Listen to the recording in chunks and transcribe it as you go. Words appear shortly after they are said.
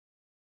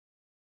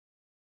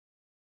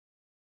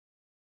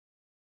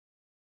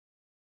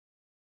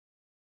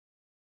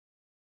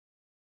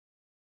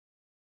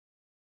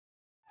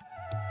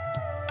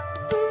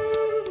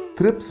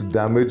Thrips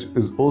damage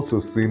is also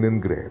seen in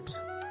grapes.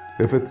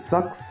 If it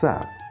sucks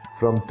sap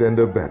from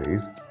tender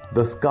berries,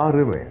 the scar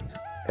remains,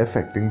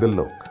 affecting the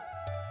look.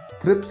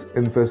 Thrips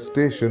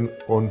infestation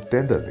on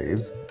tender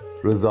leaves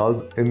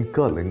results in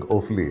curling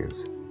of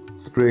leaves.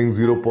 Spraying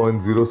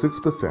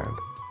 0.06%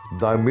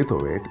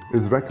 dimethoate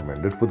is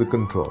recommended for the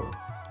control.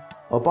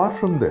 Apart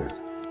from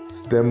this,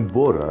 stem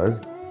borers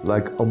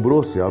like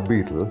ambrosia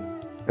beetle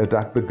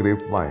attack the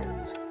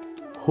grapevines.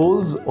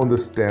 Holes on the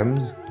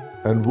stems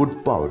and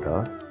wood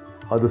powder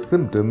are the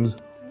symptoms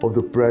of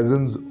the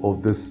presence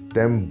of this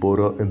stem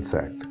borer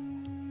insect.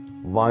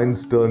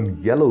 Vines turn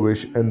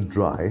yellowish and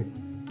dry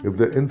if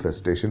the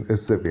infestation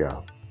is severe.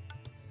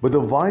 But the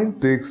vine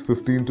takes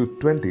 15 to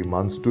 20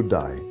 months to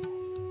die.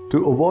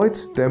 To avoid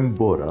stem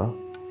borer,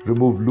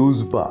 remove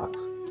loose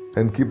barks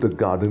and keep the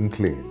garden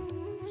clean.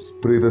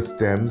 Spray the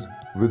stems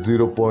with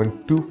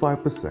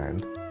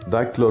 0.25%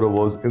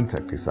 dichlorobos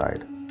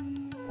insecticide,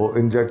 or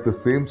inject the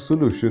same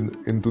solution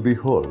into the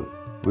hole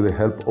with the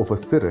help of a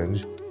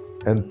syringe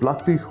and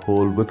plug the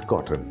hole with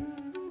cotton.